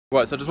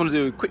Right, so I just want to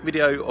do a quick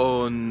video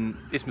on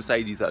this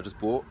Mercedes that I just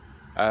bought.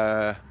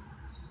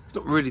 It's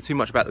not really too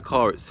much about the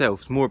car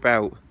itself, it's more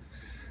about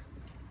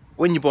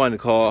when you're buying a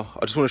car.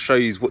 I just want to show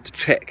you what to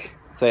check.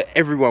 So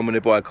everyone, when they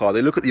buy a car,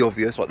 they look at the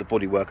obvious, like the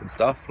bodywork and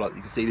stuff. Like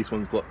you can see, this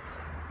one's got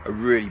a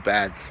really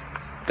bad,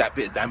 that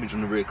bit of damage on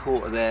the rear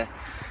quarter there.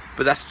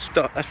 But that's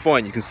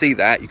fine, you can see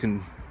that, you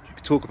can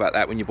talk about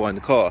that when you're buying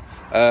the car.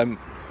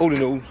 All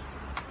in all,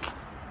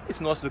 it's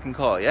a nice looking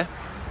car, yeah?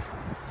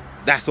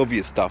 That's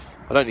obvious stuff.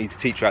 I don't need to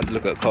teach you how to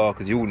look at a car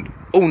because you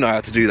all know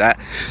how to do that.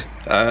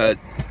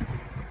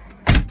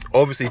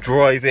 Obviously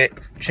drive it,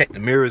 check the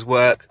mirrors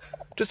work,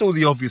 just all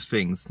the obvious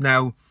things.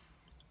 Now,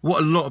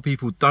 what a lot of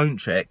people don't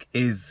check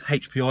is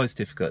HPI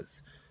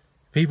certificates.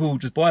 People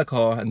just buy a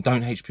car and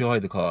don't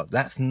HPI the car.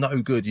 That's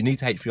no good. You need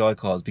to HPI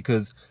cars,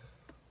 because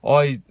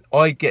I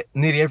get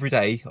nearly every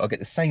day, I get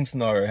the same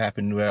scenario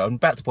happen where I'm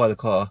about to buy the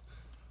car,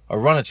 I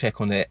run a check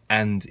on it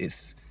and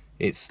it's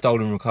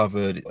stolen,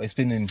 recovered, it's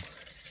been in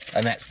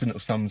an accident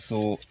of some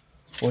sort,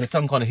 or there's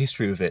some kind of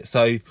history with it.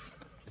 So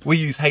we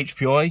use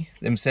HPI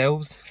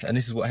themselves, and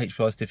this is what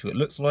HPI certificate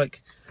looks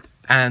like,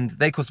 and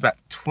they cost about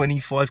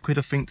 25 quid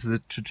I think to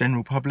the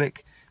general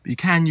public. But you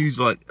can use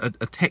like a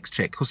text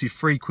check, costs you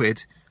 3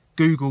 quid.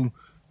 Google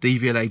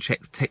DVLA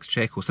text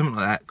check or something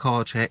like that,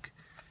 car check,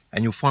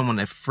 and you'll find one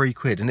there for 3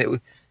 quid,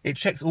 and it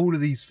checks all of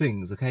these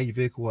things, okay? Your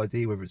vehicle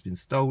ID, whether it's been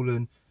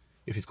stolen,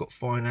 if it's got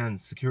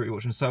finance, security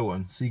watch, and so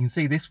on. So you can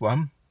see this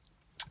one,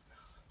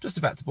 just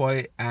about to buy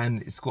it,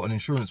 and it's got an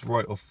insurance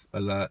write-off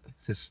alert. It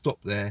says stop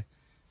there,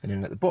 and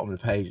then at the bottom of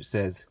the page it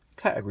says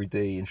category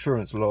D,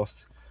 insurance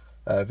loss,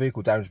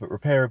 vehicle damage but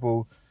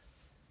repairable,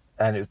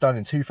 and it was done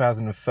in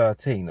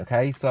 2013.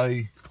 Okay,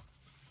 so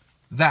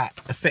that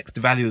affects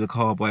the value of the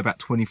car by about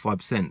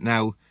 25%.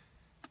 Now,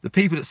 the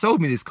people that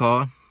sold me this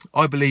car,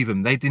 I believe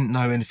them, they didn't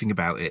know anything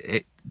about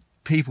it.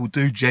 People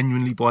do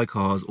genuinely buy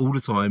cars all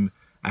the time,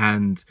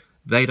 and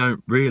they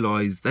don't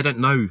realise, they don't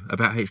know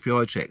about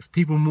HPI checks.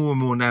 People more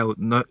and more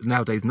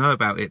nowadays know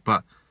about it,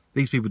 but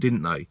these people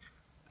didn't know.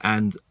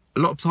 And a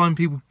lot of time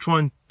people try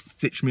and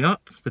stitch me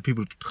up. So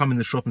people come in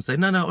the shop and say,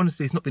 no,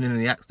 honestly, it's not been in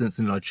any accidents,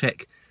 and I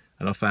check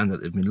and I found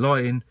that they've been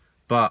lying.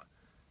 But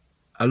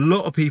a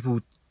lot of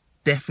people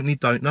definitely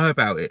don't know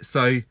about it.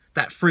 So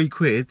that 3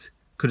 quid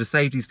could have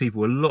saved these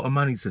people a lot of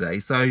money today.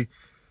 So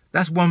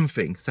that's one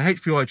thing. So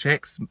HPI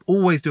checks,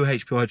 always do a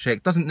HPI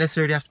check. Doesn't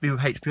necessarily have to be with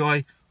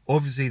HPI.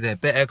 Obviously they're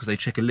better because they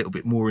check a little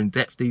bit more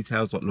in-depth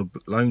details like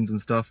logbook loans and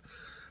stuff.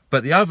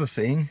 But the other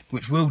thing,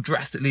 which will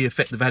drastically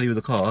affect the value of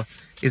the car,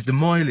 is the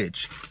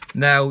mileage.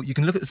 Now, you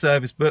can look at the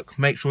service book,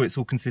 make sure it's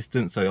all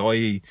consistent. So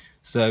i.e.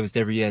 serviced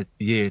every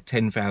year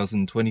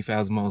 10,000,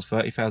 20,000 miles,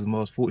 30,000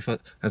 miles,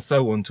 40,000, and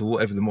so on to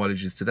whatever the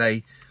mileage is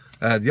today.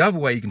 The other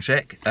way you can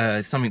check,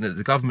 something that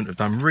the government have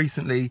done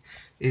recently,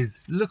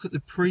 is look at the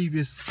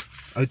previous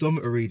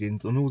odometer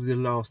readings on all the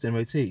last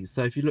MOTs.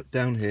 So if you look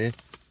down here,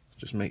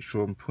 just make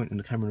sure I'm pointing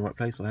the camera in the right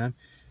place. I am.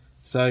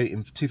 So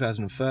in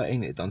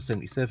 2013 it had done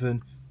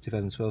 77,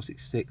 2012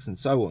 66, and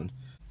so on.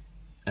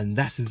 And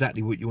that's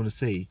exactly what you want to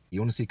see.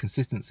 You want to see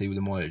consistency with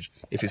the mileage.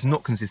 If it's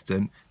not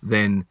consistent,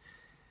 then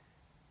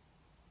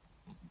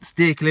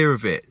steer clear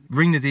of it.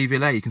 Ring the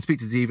DVLA. You can speak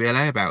to the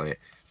DVLA about it.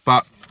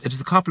 But there's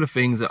just a couple of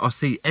things that I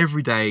see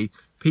every day.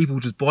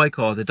 People just buy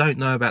cars, they don't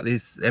know about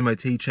this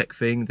MOT check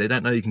thing, they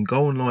don't know you can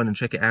go online and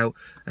check it out,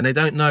 and they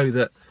don't know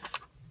that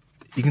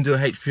you can do a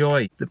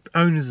HPI. The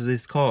owners of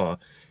this car,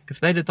 if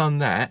they'd have done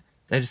that,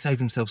 they'd have saved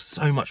themselves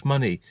so much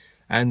money.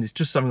 And it's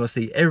just something I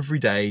see every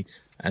day,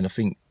 and I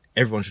think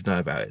everyone should know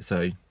about it.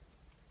 So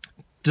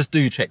just do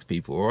your checks,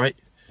 people, all right?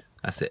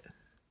 That's it.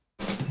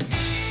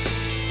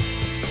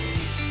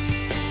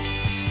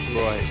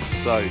 Right,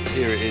 so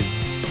here it is.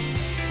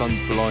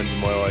 Sun's blinding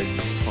my eyes,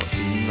 can't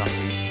see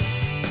nothing.